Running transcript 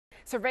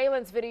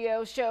Surveillance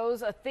video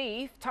shows a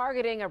thief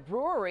targeting a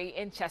brewery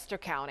in Chester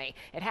County.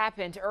 It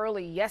happened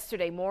early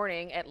yesterday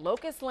morning at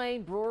Locust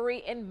Lane Brewery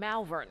in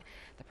Malvern.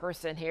 The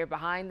person here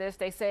behind this,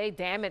 they say,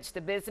 damaged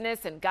the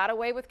business and got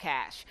away with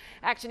cash.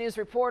 Action News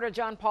reporter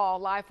John Paul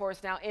live for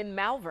us now in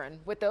Malvern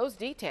with those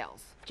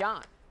details.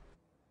 John.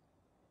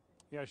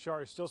 Yeah,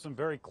 Shari, still some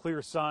very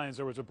clear signs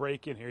there was a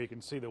break-in here. You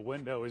can see the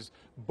window is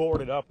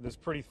boarded up. This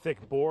pretty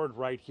thick board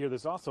right here.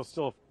 There's also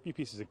still a few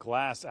pieces of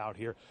glass out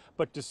here.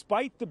 But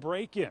despite the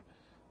break-in,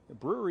 the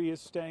brewery is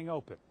staying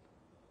open.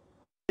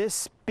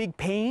 This big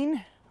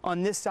pane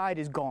on this side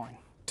is gone.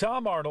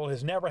 Tom Arnold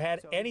has never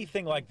had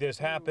anything like this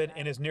happen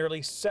in his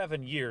nearly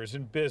 7 years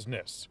in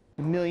business.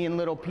 A million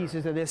little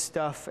pieces of this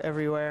stuff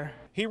everywhere.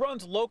 He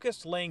runs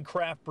Locust Lane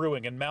Craft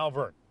Brewing in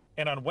Malvern.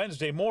 And on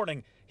Wednesday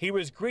morning, he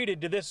was greeted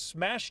to this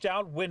smashed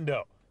out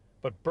window.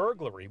 But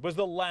burglary was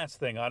the last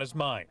thing on his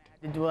mind.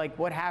 Like,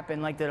 what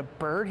happened? Like, did a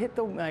bird hit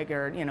the,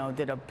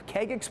 did a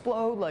keg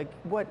explode? Like,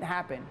 what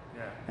happened?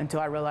 Yeah. Until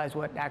I realized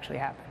what actually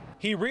happened.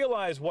 He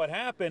realized what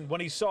happened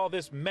when he saw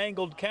this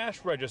mangled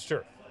cash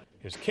register.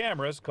 His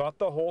cameras caught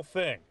the whole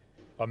thing.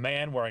 A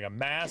man wearing a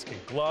mask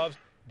and gloves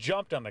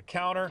jumped on the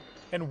counter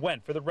and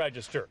went for the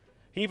register.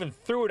 He even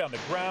threw it on the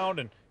ground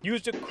and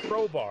used a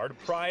crowbar to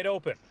pry it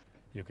open.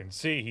 You can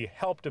see he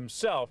helped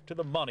himself to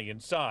the money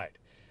inside.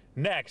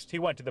 Next, he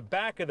went to the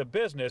back of the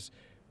business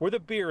where the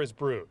beer is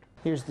brewed.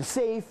 Here's the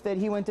safe that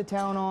he went to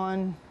town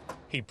on.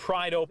 He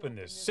pried open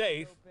this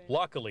safe.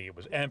 Luckily, it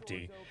was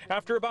empty.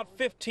 After about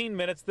 15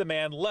 minutes, the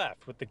man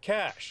left with the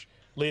cash,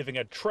 leaving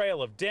a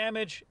trail of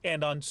damage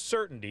and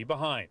uncertainty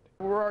behind.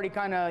 We're already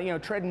kind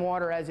of, treading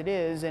water as it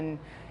is, and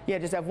yeah,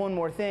 just have one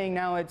more thing.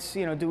 Now it's,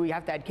 do we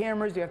have to add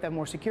cameras? Do we have to have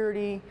more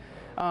security?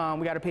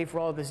 We got to pay for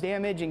all of this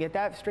damage and get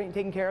that straight and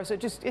taken care of. So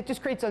it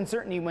just creates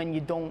uncertainty when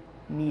you don't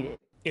need it.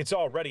 It's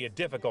already a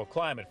difficult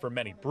climate for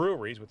many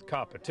breweries with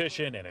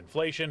competition and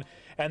inflation,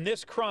 and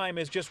this crime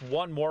is just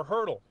one more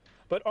hurdle.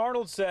 But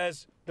Arnold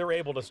says they're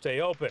able to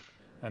stay open,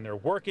 and they're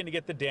working to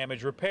get the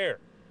damage repaired.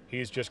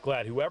 He's just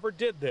glad whoever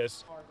did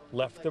this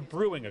left the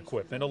brewing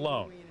equipment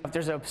alone. If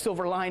there's a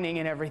silver lining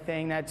and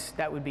everything,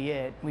 that would be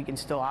it. We can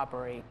still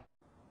operate.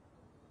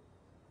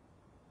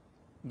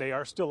 They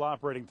are still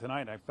operating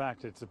tonight. In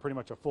fact, it's pretty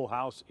much a full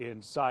house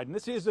inside. And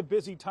this is a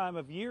busy time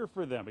of year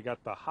for them. We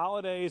got the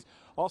holidays.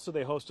 Also,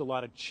 they host a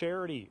lot of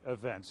charity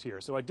events here.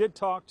 So I did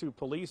talk to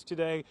police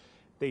today.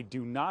 They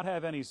do not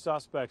have any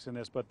suspects in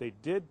this, but they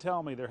did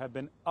tell me there have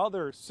been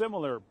other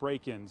similar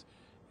break-ins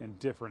in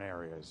different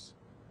areas.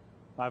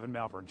 Live in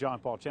Malvern, John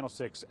Paul, Channel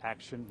 6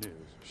 Action News.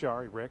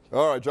 Shari, Rick.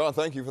 All right, John,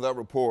 thank you for that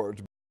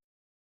report.